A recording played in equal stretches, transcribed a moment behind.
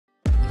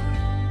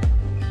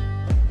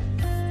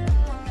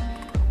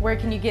Where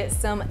can you get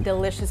some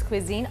delicious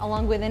cuisine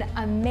along with an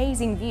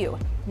amazing view?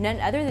 None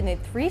other than the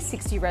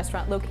 360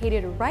 restaurant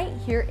located right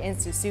here in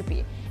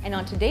Susupe. And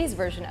on today's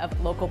version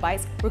of Local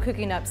Bites, we're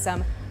cooking up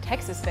some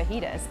Texas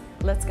fajitas.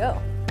 Let's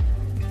go.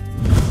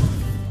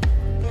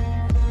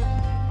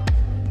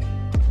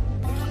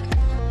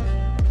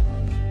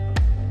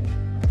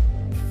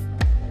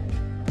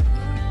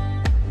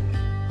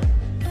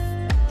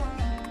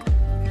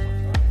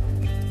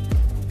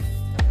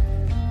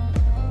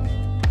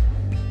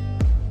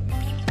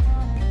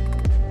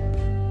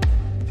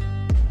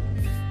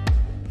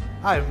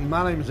 Hi,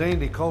 my name is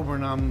Andy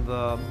Colburn. I'm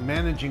the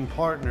managing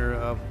partner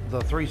of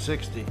the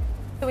 360.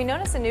 So we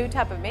noticed a new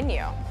type of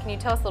menu. Can you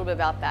tell us a little bit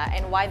about that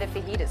and why the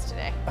fajitas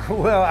today?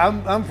 Well,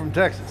 I'm from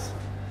Texas,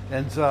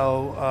 and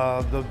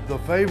so the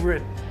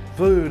favorite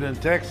food in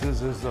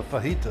Texas is the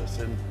fajitas,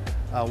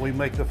 and we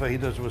make the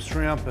fajitas with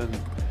shrimp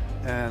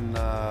and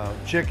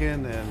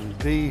chicken and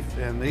beef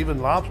and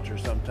even lobster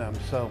sometimes.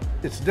 So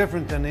it's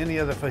different than any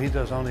other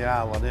fajitas on the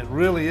island. It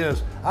really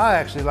is. I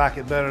actually like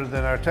it better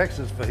than our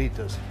Texas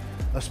fajitas.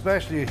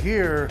 Especially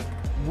here,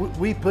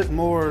 we put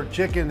more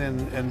chicken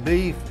and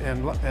beef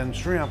and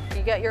shrimp.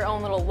 You got your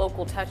own little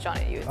local touch on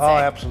it, you would say. Oh,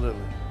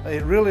 absolutely.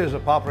 It really is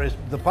it's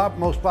the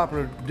most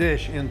popular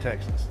dish in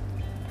Texas.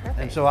 Perfect.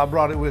 And so I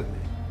brought it with me.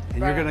 And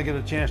you're gonna get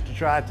a chance to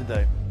try it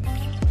today.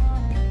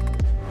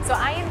 So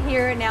I am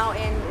here now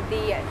in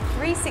the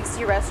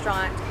 360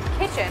 restaurant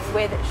kitchen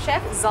with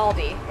Chef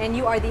Zaldi, and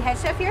you are the head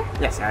chef here?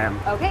 Yes, I am.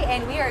 Okay,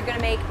 and we are gonna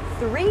make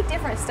 3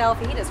 different style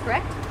fajitas,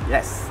 correct?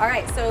 Yes. All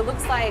right, so it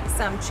looks like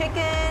some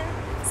chicken,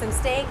 some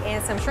steak,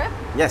 and some shrimp?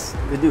 Yes,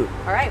 we do.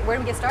 All right, where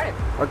do we get started?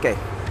 Okay,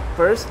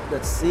 first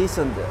let's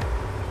season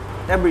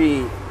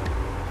every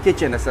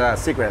kitchen has a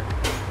secret.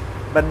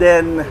 But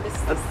then, This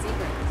is a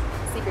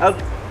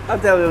secret. I'll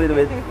tell you a little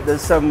bit.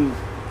 There's some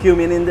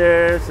cumin in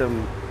there,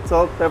 some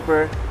salt,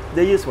 pepper,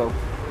 the usual.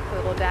 A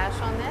little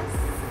dash on this.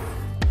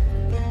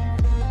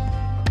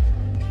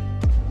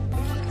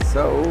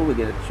 So we're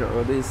gonna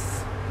show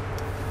this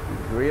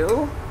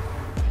grill.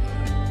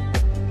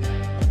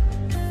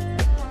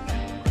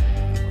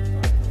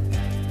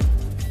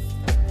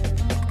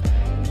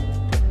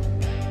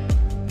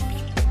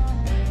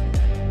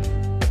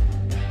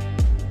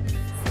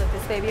 Flip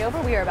this baby over.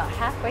 We are about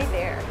halfway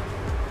there.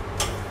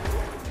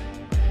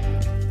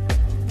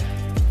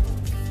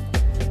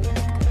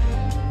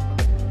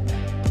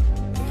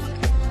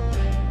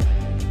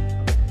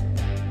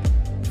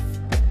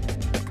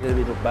 A little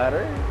bit of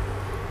butter.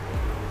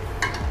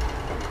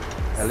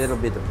 A little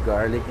bit of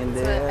garlic in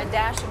there. So a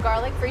dash of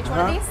garlic for each one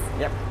of these?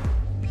 Yep.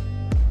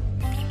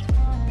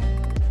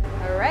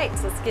 All right,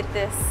 so let's get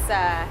this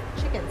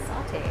chicken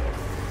sauteed.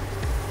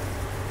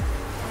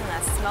 I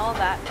smell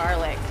that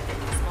garlic. It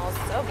smells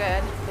so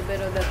good. A little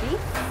bit of the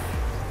beef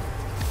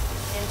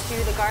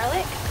into the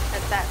garlic.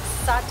 Let that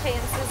saute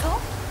and sizzle.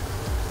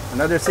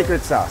 Another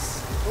secret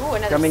sauce. Ooh,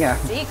 another coming out.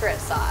 secret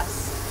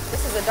sauce.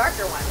 This is a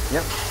darker one.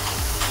 Yep.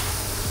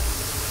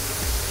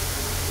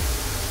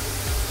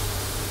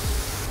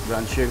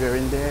 Brown sugar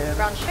in there.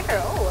 Brown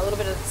sugar, oh, a little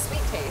bit of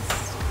sweet taste.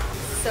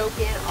 Soak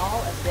in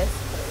all of this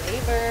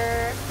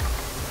flavor.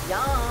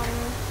 Yum.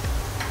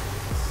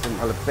 Some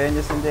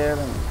jalapenos in there and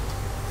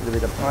a little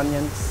bit of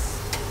onions.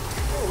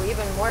 Ooh,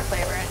 even more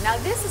flavor. Now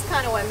this is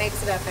kind of what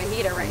makes it a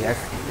fajita right Yes,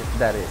 here.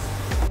 that is.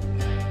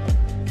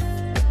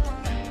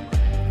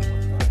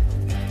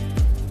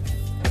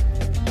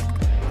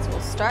 So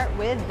we'll start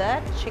with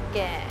the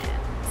chicken.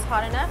 It's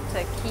hot enough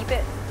to keep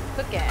it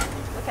cooking.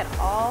 Look at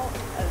all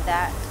of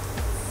that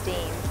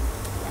steam.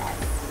 Yes.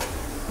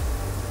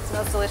 It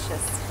smells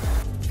delicious.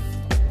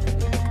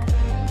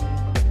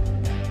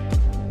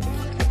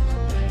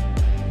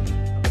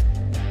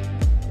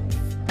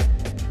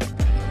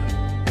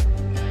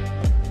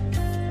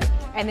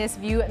 And this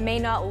view may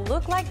not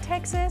look like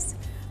Texas,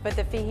 but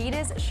the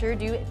fajitas sure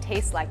do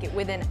taste like it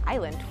with an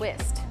island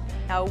twist.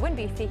 Now, it wouldn't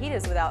be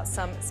fajitas without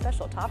some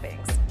special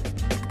toppings.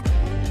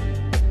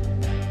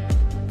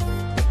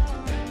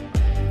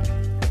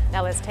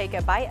 Now let's take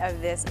a bite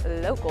of this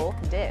local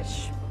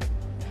dish.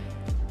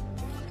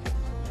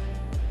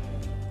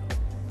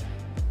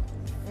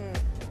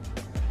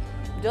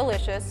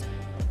 Delicious.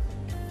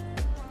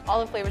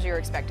 All the flavors you're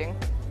expecting.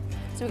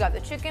 So we got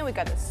the chicken, we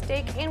got the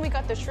steak, and we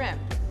got the shrimp.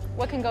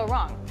 What can go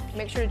wrong?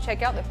 Make sure to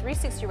check out the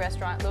 360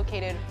 restaurant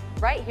located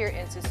right here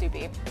in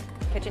Susupe.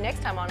 Catch you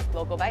next time on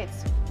Local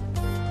Bites.